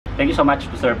Thank you so much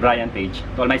to Sir Brian Page,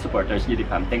 to all my supporters,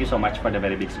 GDFam. Thank you so much for the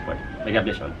very big support. May God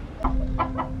bless you all.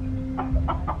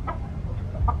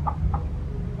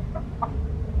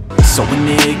 So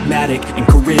enigmatic and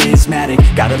charismatic,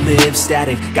 gotta live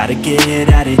static, gotta get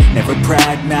at it, never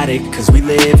pragmatic, cause we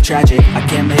live tragic. I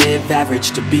can't live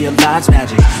average, to be alive's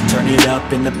magic. Turn it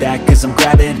up in the back cause I'm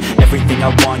grabbing everything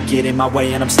I want, get in my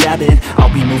way and I'm stabbing.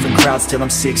 I'll be moving crowds till I'm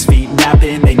 6 feet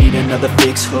napping. They need another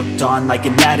fix, hooked on like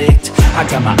an addict. I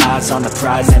got my eyes on the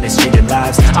prize and it's changing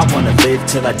lives. I wanna live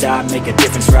till I die, make a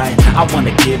difference, right? I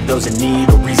wanna give those in need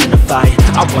a reason to fight.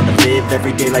 I wanna live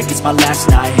every day like it's my last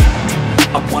night.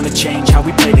 I wanna change how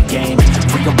we play the game,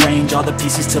 rearrange all the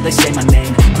pieces till they say my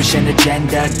name, push an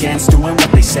agenda against doing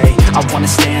what they say. I wanna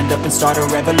stand up and start a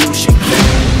revolution.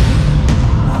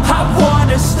 I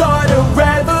wanna start a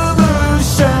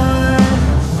revolution.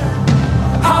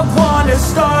 I wanna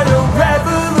start a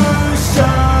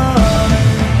revolution.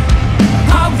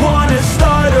 I wanna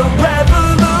start a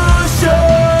revolution.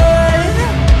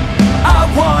 I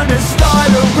wanna start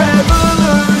a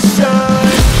revolution.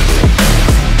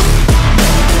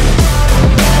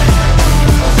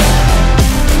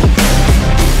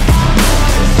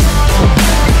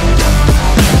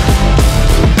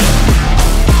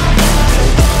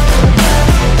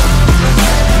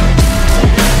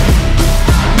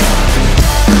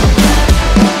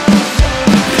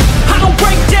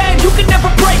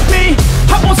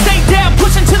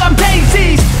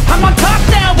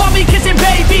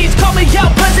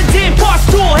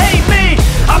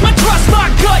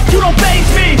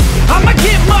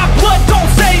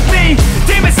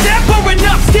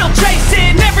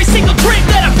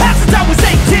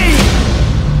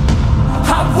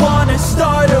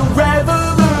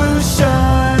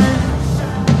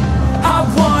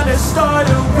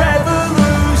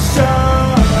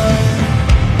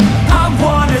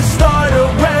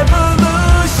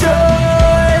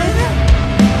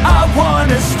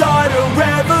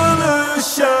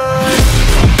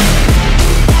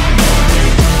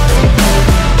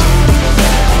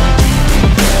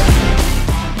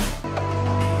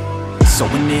 So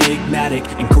enigmatic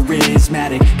and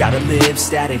charismatic, gotta live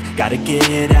static, gotta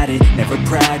get at it, never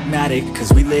pragmatic,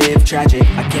 cause we live tragic.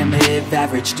 I can't live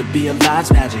average, to be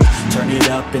alive's magic. Turn it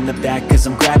up in the back cause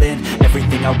I'm grabbing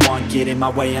everything I want, get in my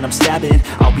way and I'm stabbing.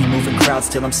 I'll be moving crowds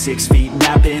till I'm 6 feet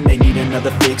napping. They need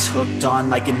another fix, hooked on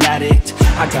like an addict.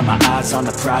 I got my eyes on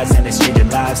the prize and it's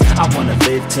changing lives. I wanna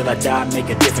live till I die, make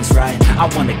a difference, right? I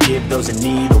wanna give those in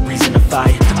need a reason to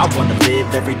fight. I wanna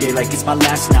live every day like it's my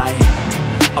last night.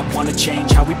 I wanna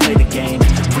change how we play the game,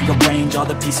 rearrange all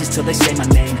the pieces till they say my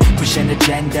name, push an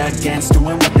agenda against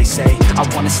doing what they say. I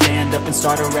wanna stand up and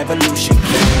start a revolution.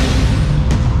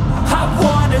 I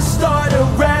wanna start a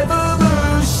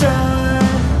revolution.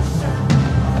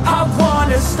 I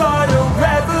wanna start a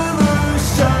revolution.